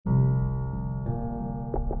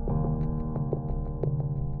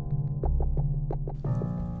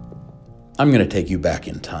I'm going to take you back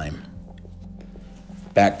in time,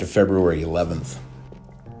 back to February 11th,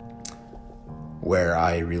 where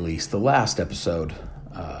I released the last episode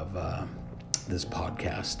of this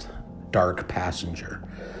podcast, Dark Passenger.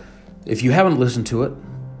 If you haven't listened to it,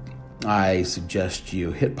 I suggest you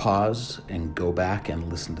hit pause and go back and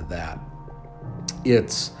listen to that.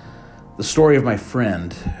 It's the story of my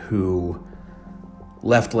friend who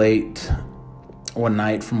left late one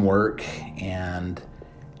night from work and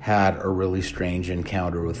had a really strange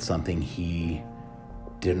encounter with something he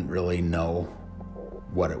didn't really know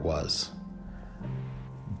what it was.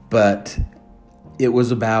 But it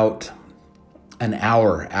was about an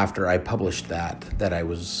hour after I published that I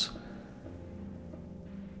was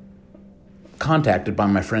contacted by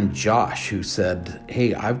my friend Josh, who said,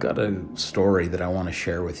 "Hey, I've got a story that I want to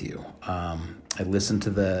share with you." I listened to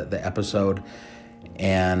the episode,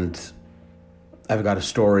 and I've got a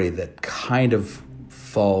story that kind of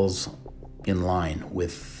falls in line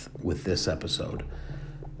with this episode.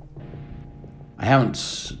 I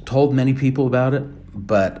haven't told many people about it,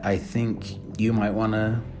 but I think you might want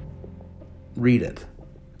to read it.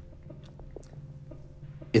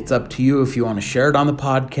 It's up to you if you want to share it on the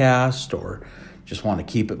podcast or just want to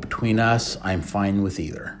keep it between us. I'm fine with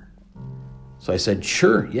either. So I said,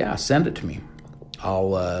 sure, yeah, send it to me.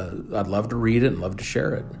 I'd love to read it and love to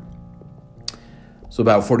share it. So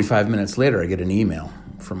about 45 minutes later, I get an email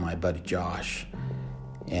from my buddy Josh,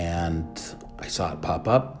 and I saw it pop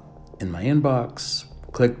up in my inbox,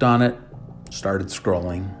 clicked on it, started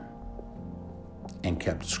scrolling, and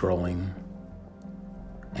kept scrolling,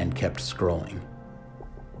 and kept scrolling.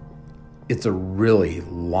 It's a really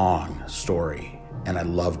long story, and I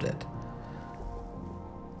loved it.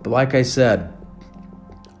 But like I said,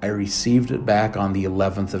 I received it back on the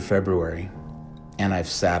 11th of February, and I've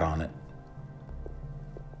sat on it.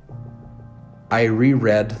 I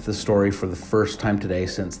reread the story for the first time today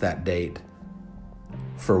since that date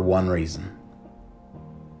for one reason.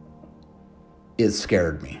 It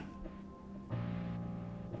scared me.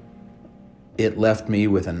 It left me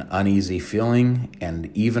with an uneasy feeling, and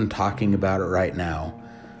even talking about it right now,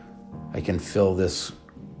 I can feel this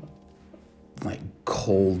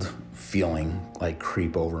cold feeling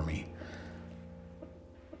creep over me.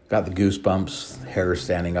 Got the goosebumps, hair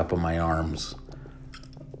standing up on my arms.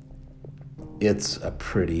 It's a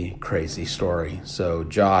pretty crazy story. So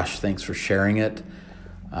Josh, thanks for sharing it.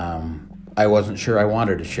 I wasn't sure I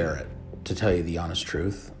wanted to share it, to tell you the honest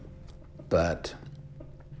truth, but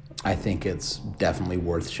I think it's definitely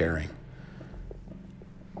worth sharing.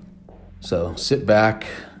 So sit back,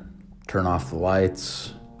 turn off the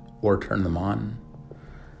lights or turn them on,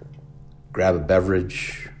 grab a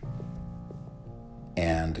beverage,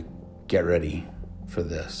 and get ready for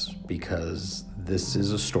this, because this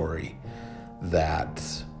is a story that,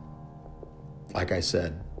 like I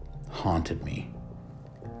said, haunted me,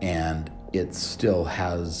 and it still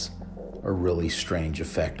has a really strange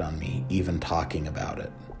effect on me, even talking about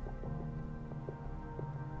it.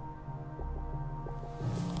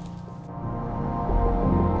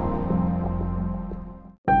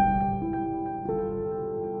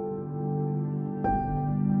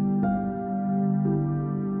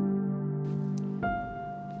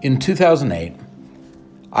 In 2008,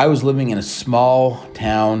 I was living in a small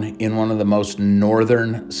town in one of the most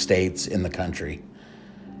northern states in the country,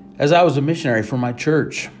 as I was a missionary for my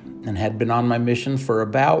church and had been on my mission for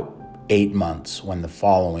about 8 months when the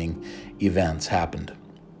following events happened.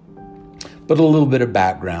 But a little bit of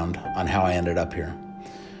background on how I ended up here.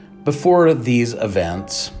 Before these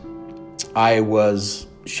events, I was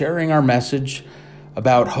sharing our message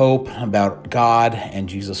about hope, about God and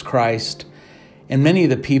Jesus Christ, and many of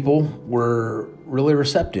the people were really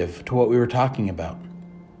receptive to what we were talking about.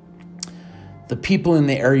 The people in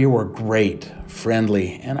the area were great,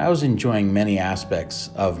 friendly, and I was enjoying many aspects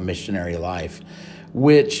of missionary life,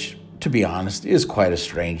 which, to be honest, is quite a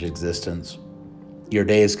strange existence. Your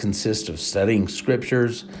days consist of studying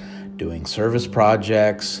scriptures, doing service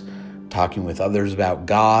projects, talking with others about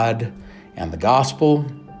God and the gospel,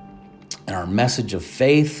 and our message of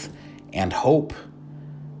faith and hope.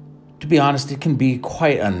 To be honest, it can be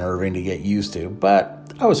quite unnerving to get used to,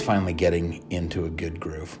 but I was finally getting into a good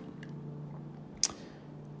groove.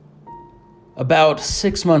 About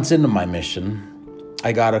 6 months into my mission,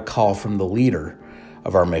 I got a call from the leader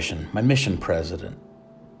of our mission, my mission president,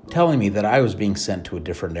 telling me that I was being sent to a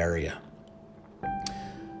different area.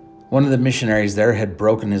 One of the missionaries there had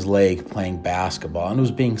broken his leg playing basketball and was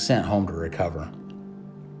being sent home to recover.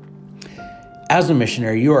 As a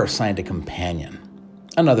missionary, you are assigned a companion,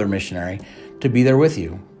 another missionary, to be there with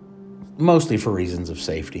you, mostly for reasons of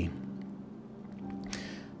safety.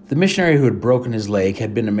 The missionary who had broken his leg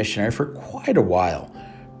had been a missionary for quite a while,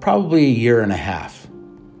 probably a year and a half.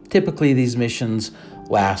 Typically, these missions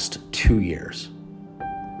last 2 years.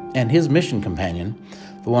 And his mission companion,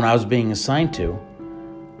 the one I was being assigned to,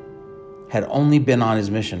 had only been on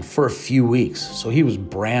his mission for a few weeks, so he was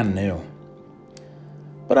brand new.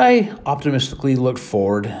 But I optimistically looked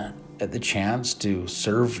forward at the chance to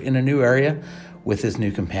serve in a new area with his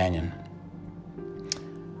new companion.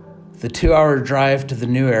 The 2-hour drive to the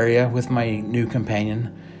new area with my new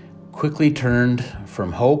companion quickly turned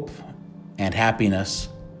from hope and happiness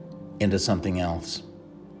into something else.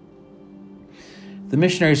 The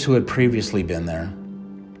missionaries who had previously been there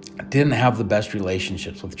didn't have the best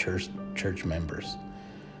relationships with church members.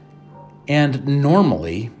 And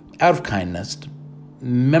normally, out of kindness,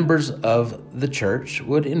 members of the church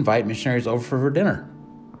would invite missionaries over for dinner.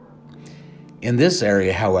 In this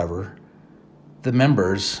area, however, the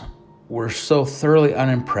members were so thoroughly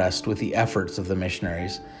unimpressed with the efforts of the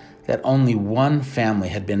missionaries that only one family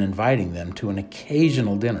had been inviting them to an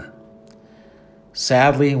occasional dinner.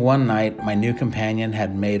 Sadly, one night, my new companion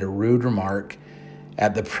had made a rude remark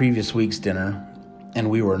at the previous week's dinner, and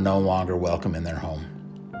we were no longer welcome in their home.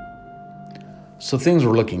 So things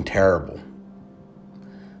were looking terrible.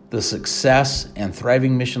 The success and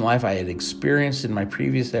thriving mission life I had experienced in my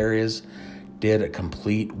previous areas did a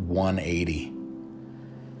complete 180.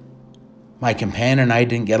 My companion and I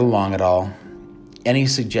didn't get along at all. Any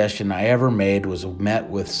suggestion I ever made was met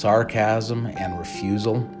with sarcasm and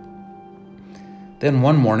refusal. Then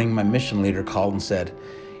one morning, my mission leader called and said,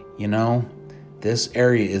 this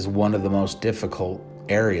area is one of the most difficult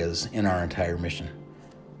areas in our entire mission.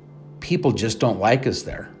 People just don't like us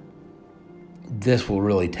there. This will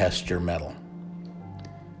really test your mettle.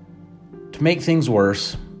 To make things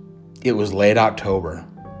worse, it was late October,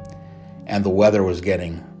 and the weather was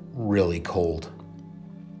getting really cold.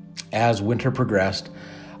 As winter progressed,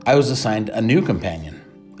 I was assigned a new companion,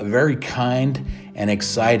 a very kind and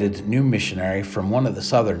excited new missionary from one of the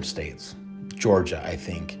southern states, Georgia, I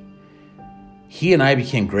think. He and I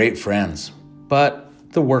became great friends, but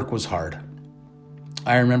the work was hard.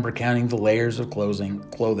 I remember counting the layers of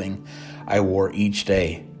clothing I wore each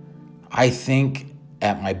day. I think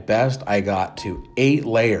at my best I got to 8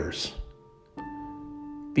 layers.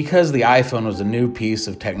 Because the iPhone was a new piece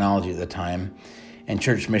of technology at the time, and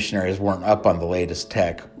church missionaries weren't up on the latest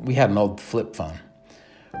tech, we had an old flip phone.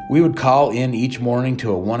 We would call in each morning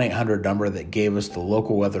to a 1-800 number that gave us the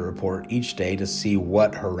local weather report each day to see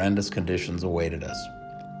what horrendous conditions awaited us.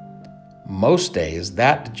 Most days,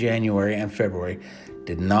 that January and February,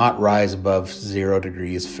 did not rise above 0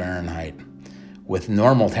 degrees Fahrenheit, with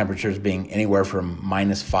normal temperatures being anywhere from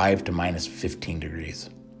 -5 to -15 degrees.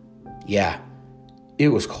 Yeah, it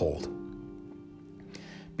was cold.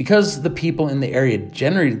 Because the people in the area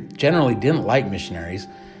generally didn't like missionaries,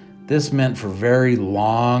 this meant for very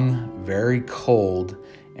long, very cold,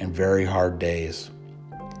 and very hard days.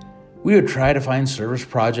 We would try to find service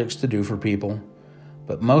projects to do for people,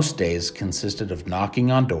 but most days consisted of knocking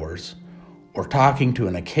on doors or talking to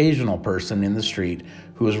an occasional person in the street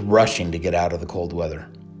who was rushing to get out of the cold weather.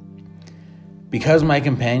 Because my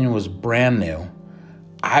companion was brand new,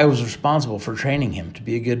 I was responsible for training him to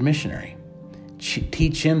be a good missionary,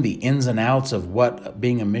 teach him the ins and outs of what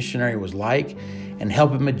being a missionary was like, and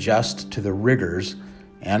help him adjust to the rigors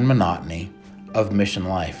and monotony of mission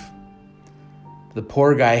life. The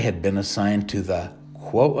poor guy had been assigned to the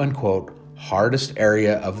quote-unquote hardest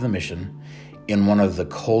area of the mission in one of the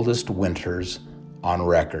coldest winters on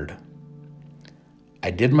record.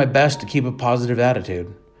 I did my best to keep a positive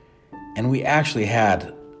attitude, and we actually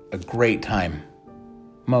had a great time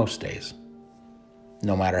most days,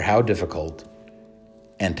 no matter how difficult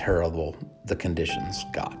and terrible the conditions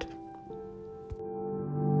got.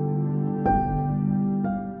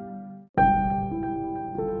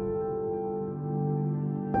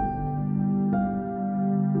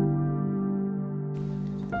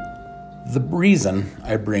 The reason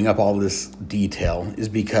I bring up all this detail is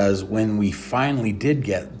because when we finally did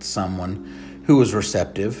get someone who was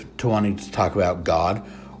receptive to wanting to talk about God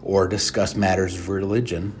or discuss matters of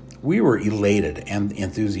religion, we were elated and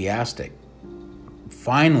enthusiastic,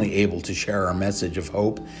 finally able to share our message of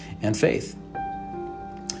hope and faith.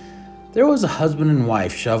 There was a husband and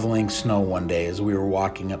wife shoveling snow one day as we were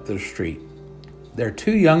walking up the street. Their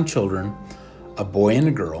 2 young children, a boy and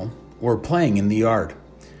a girl, were playing in the yard.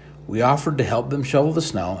 We offered to help them shovel the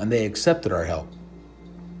snow, and they accepted our help.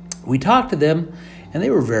 We talked to them, and they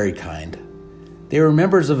were very kind. They were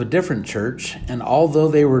members of a different church, and although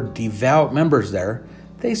they were devout members there,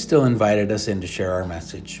 they still invited us in to share our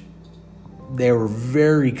message. They were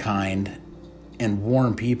very kind and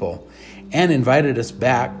warm people, and invited us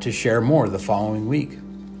back to share more the following week.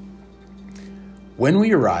 When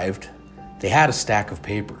we arrived, they had a stack of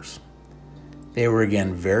papers. They were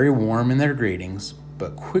again very warm in their greetings,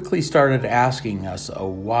 but quickly started asking us a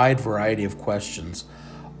wide variety of questions,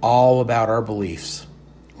 all about our beliefs,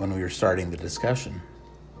 when we were starting the discussion.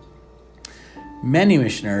 Many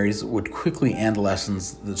missionaries would quickly end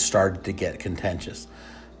lessons that started to get contentious,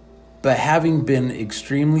 but having been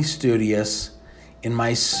extremely studious in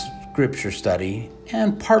my scripture study,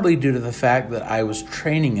 and partly due to the fact that I was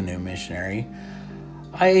training a new missionary,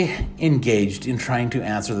 I engaged in trying to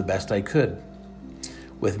answer the best I could,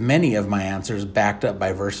 with many of my answers backed up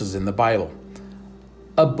by verses in the Bible,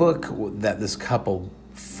 a book that this couple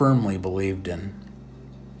firmly believed in.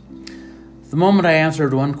 The moment I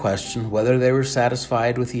answered one question, whether they were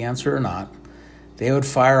satisfied with the answer or not, they would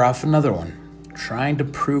fire off another one, trying to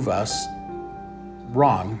prove us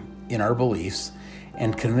wrong in our beliefs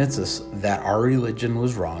and convince us that our religion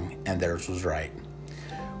was wrong and theirs was right.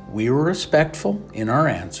 We were respectful in our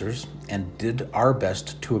answers and did our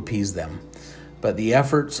best to appease them, but the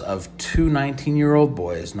efforts of two 19-year-old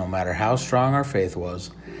boys, no matter how strong our faith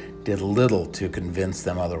was, did little to convince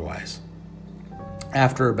them otherwise.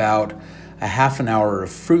 After about a half an hour of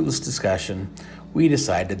fruitless discussion, we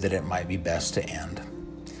decided that it might be best to end.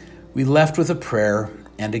 We left with a prayer,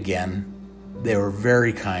 and again, they were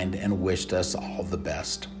very kind and wished us all the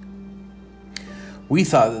best. We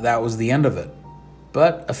thought that that was the end of it,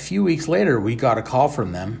 but a few weeks later, we got a call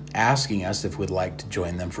from them asking us if we'd like to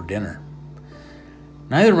join them for dinner.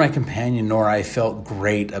 Neither my companion nor I felt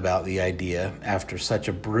great about the idea after such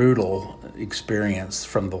a brutal experience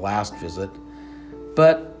from the last visit,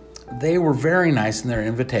 but they were very nice in their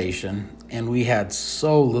invitation, and we had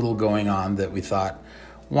so little going on that we thought,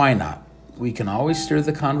 why not? We can always steer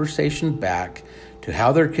the conversation back to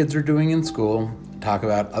how their kids are doing in school, talk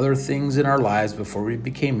about other things in our lives before we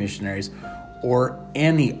became missionaries, or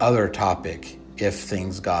any other topic if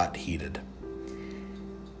things got heated.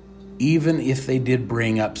 Even if they did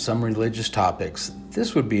bring up some religious topics,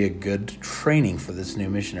 this would be a good training for this new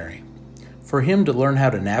missionary, for him to learn how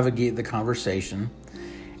to navigate the conversation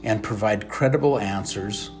and provide credible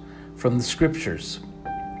answers from the scriptures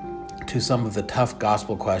to some of the tough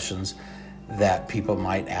gospel questions that people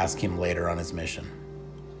might ask him later on his mission.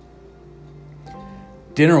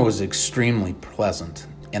 Dinner was extremely pleasant,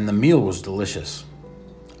 and the meal was delicious.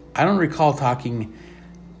 I don't recall talking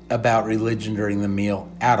about religion during the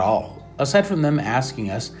meal at all, aside from them asking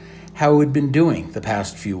us how we'd been doing the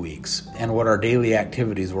past few weeks and what our daily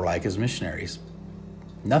activities were like as missionaries.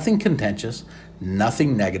 Nothing contentious,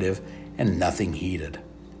 nothing negative, and nothing heated.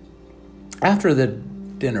 After the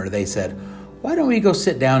dinner, they said, "Why don't we go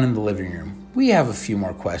sit down in the living room? We have a few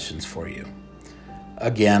more questions for you."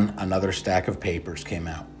 Again, another stack of papers came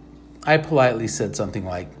out. I politely said something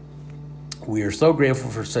like, "We are so grateful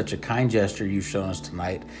for such a kind gesture you've shown us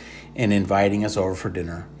tonight in inviting us over for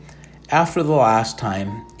dinner. After the last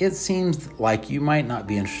time, it seems like you might not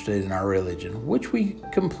be interested in our religion, which we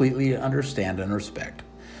completely understand and respect.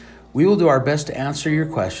 We will do our best to answer your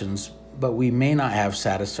questions, but we may not have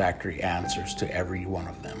satisfactory answers to every one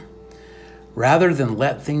of them. Rather than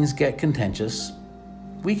let things get contentious,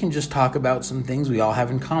 we can just talk about some things we all have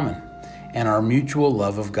in common, and our mutual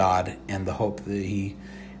love of God and the hope that He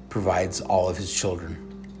provides all of His children."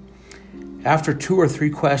 After 2 or 3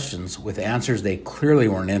 questions with answers they clearly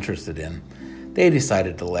weren't interested in, they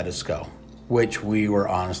decided to let us go, which we were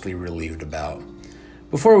honestly relieved about.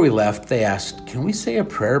 Before we left, they asked, "Can we say a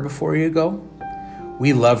prayer before you go?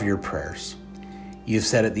 We love your prayers. You've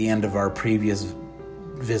said at the end of our previous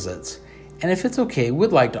visits, and if it's okay,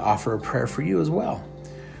 we'd like to offer a prayer for you as well."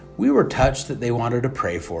 We were touched that they wanted to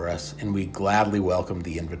pray for us, and we gladly welcomed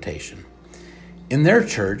the invitation. In their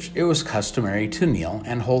church, it was customary to kneel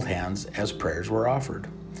and hold hands as prayers were offered.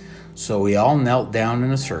 So we all knelt down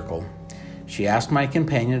in a circle. She asked my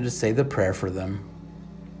companion to say the prayer for them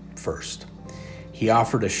first. He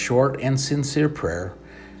offered a short and sincere prayer.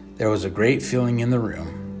 There was a great feeling in the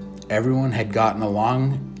room. Everyone had gotten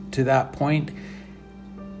along to that point.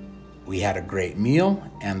 We had a great meal,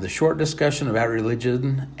 and the short discussion about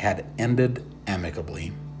religion had ended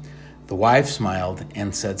amicably. The wife smiled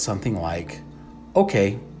and said something like,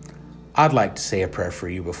 "Okay, I'd like to say a prayer for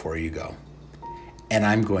you before you go, and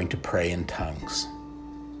I'm going to pray in tongues.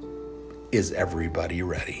 Is everybody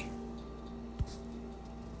ready?"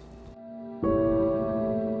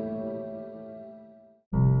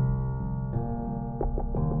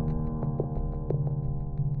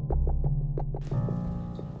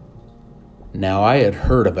 Now, I had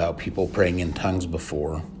heard about people praying in tongues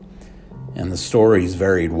before, and the stories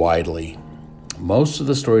varied widely. Most of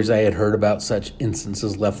the stories I had heard about such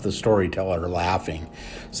instances left the storyteller laughing,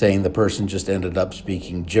 saying the person just ended up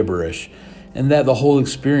speaking gibberish, and that the whole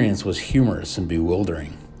experience was humorous and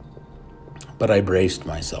bewildering. But I braced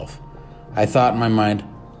myself. I thought in my mind,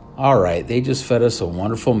 all right, they just fed us a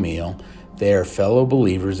wonderful meal. They are fellow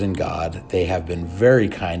believers in God. They have been very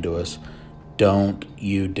kind to us. Don't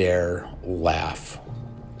you dare laugh.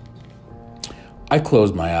 I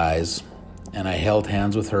closed my eyes, and I held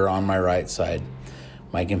hands with her on my right side.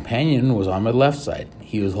 My companion was on my left side.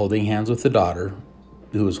 He was holding hands with the daughter,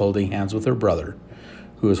 who was holding hands with her brother,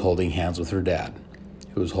 who was holding hands with her dad,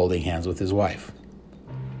 who was holding hands with his wife.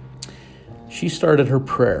 She started her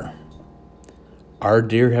prayer. Our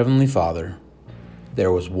dear Heavenly Father,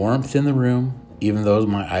 there was warmth in the room. Even though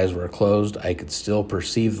my eyes were closed, I could still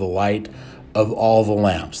perceive the light of all the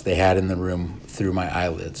lamps they had in the room through my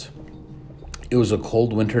eyelids. It was a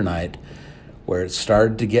cold winter night where it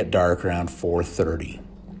started to get dark around 4:30.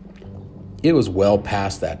 It was well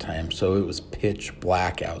past that time, so it was pitch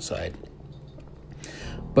black outside.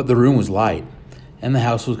 But the room was light, and the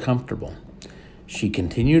house was comfortable. She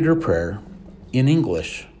continued her prayer in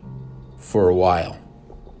English for a while,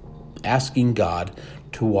 asking God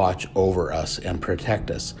to watch over us and protect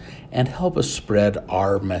us and help us spread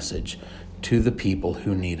our message to the people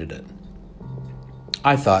who needed it.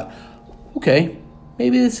 I thought, okay,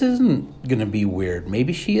 maybe this isn't going to be weird.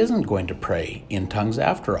 Maybe she isn't going to pray in tongues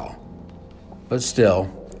after all. But still,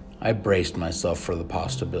 I braced myself for the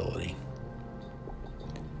possibility.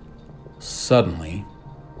 Suddenly,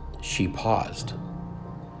 she paused.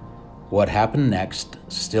 What happened next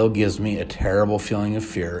still gives me a terrible feeling of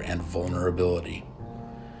fear and vulnerability.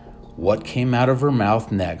 What came out of her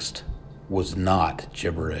mouth next was not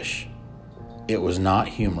gibberish. It was not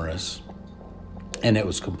humorous, and it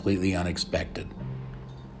was completely unexpected.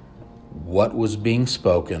 What was being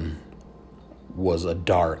spoken was a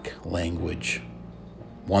dark language,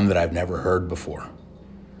 one that I've never heard before.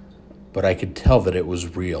 But I could tell that it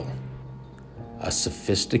was real, a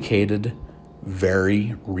sophisticated,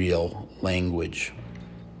 very real language.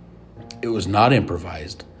 It was not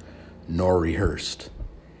improvised nor rehearsed.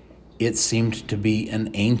 It seemed to be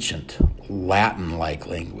an ancient Latin-like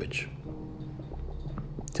language.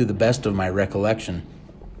 To the best of my recollection,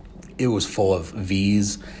 it was full of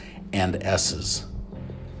V's and S's.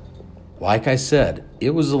 Like I said,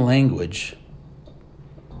 it was a language,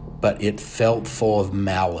 but it felt full of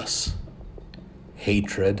malice,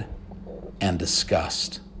 hatred, and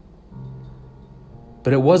disgust.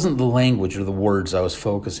 But it wasn't the language or the words I was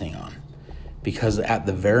focusing on, because at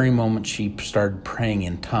the very moment she started praying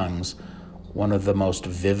in tongues, one of the most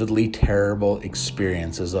vividly terrible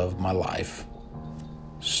experiences of my life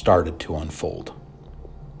started to unfold.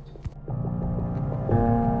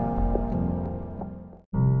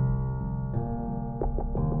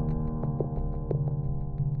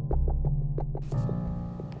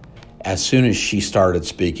 As soon as she started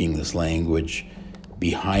speaking this language,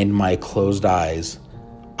 behind my closed eyes,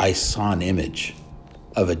 I saw an image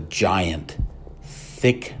of a giant,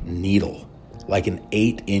 thick needle, like an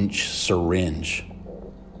 8-inch syringe,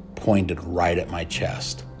 pointed right at my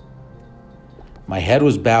chest. My head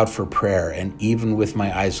was bowed for prayer, and even with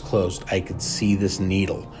my eyes closed, I could see this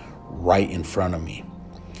needle right in front of me.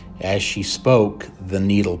 As she spoke, the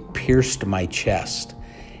needle pierced my chest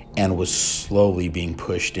and was slowly being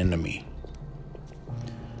pushed into me.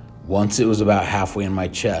 Once it was about halfway in my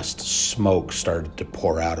chest, smoke started to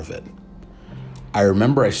pour out of it. I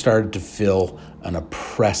remember I started to feel an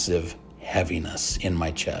oppressive heaviness in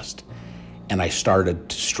my chest, and I started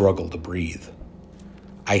to struggle to breathe.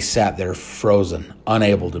 I sat there frozen,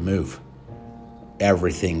 unable to move.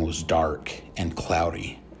 Everything was dark and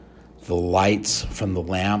cloudy. The lights from the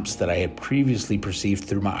lamps that I had previously perceived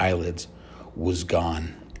through my eyelids was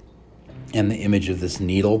gone. And the image of this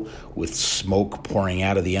needle with smoke pouring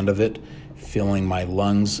out of the end of it, filling my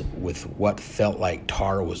lungs with what felt like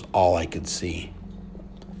tar, was all I could see.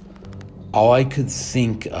 All I could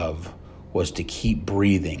think of was to keep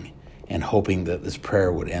breathing and hoping that this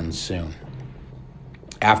prayer would end soon.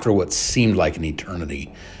 After what seemed like an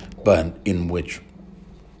eternity, but in which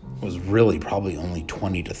was really probably only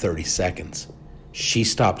 20 to 30 seconds, she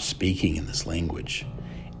stopped speaking in this language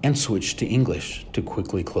and switched to English to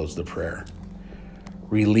quickly close the prayer.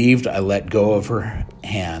 Relieved, I let go of her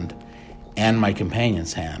hand and my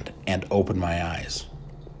companion's hand and opened my eyes.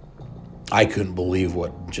 I couldn't believe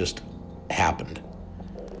what just happened.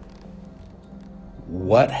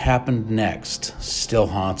 What happened next still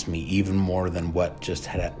haunts me even more than what just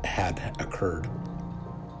had occurred.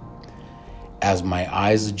 As my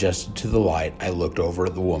eyes adjusted to the light, I looked over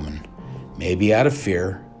at the woman, maybe out of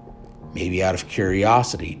fear, maybe out of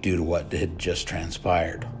curiosity due to what had just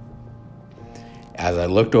transpired. As I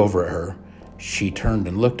looked over at her, she turned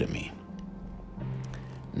and looked at me.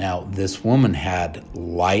 Now, this woman had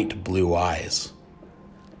light blue eyes,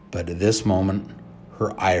 but at this moment,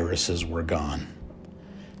 her irises were gone.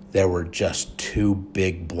 There were just two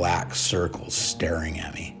big black circles staring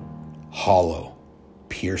at me, hollow,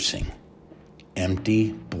 piercing,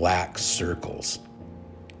 empty black circles,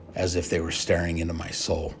 as if they were staring into my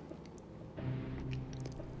soul.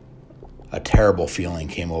 A terrible feeling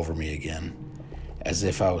came over me again, as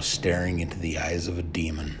if I was staring into the eyes of a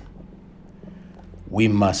demon. We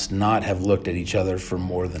must not have looked at each other for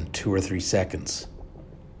more than 2 or 3 seconds.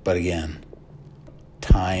 But again,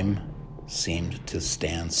 time seemed to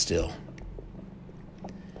stand still.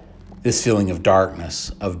 This feeling of darkness,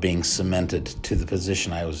 of being cemented to the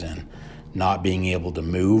position I was in, not being able to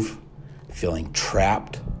move, feeling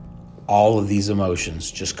trapped, all of these emotions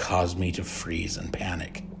just caused me to freeze and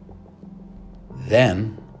panic.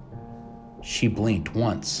 Then, she blinked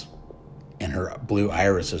once, and her blue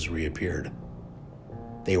irises reappeared.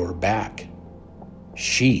 They were back.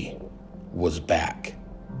 She was back.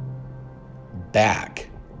 Back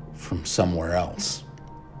from somewhere else.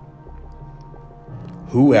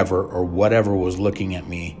 Whoever or whatever was looking at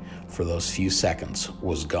me for those few seconds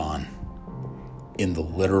was gone, in the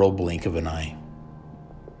literal blink of an eye.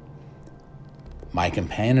 My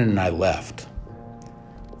companion and I left.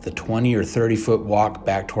 The 20 or 30 foot walk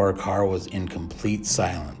back to our car was in complete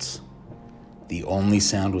silence. The only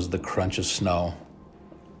sound was the crunch of snow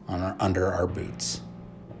under our boots.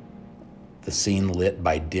 The scene lit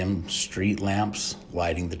by dim street lamps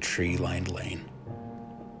lighting the tree-lined lane.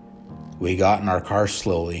 We got in our car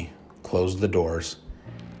slowly, closed the doors,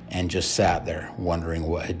 and just sat there wondering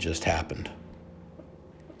what had just happened.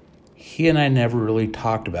 He and I never really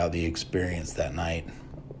talked about the experience that night.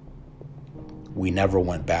 We never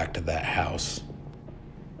went back to that house,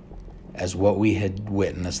 as what we had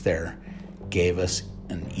witnessed there gave us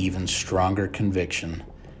an even stronger conviction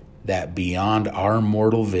that beyond our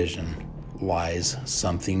mortal vision lies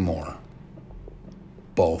something more,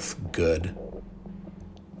 both good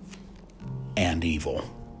and evil.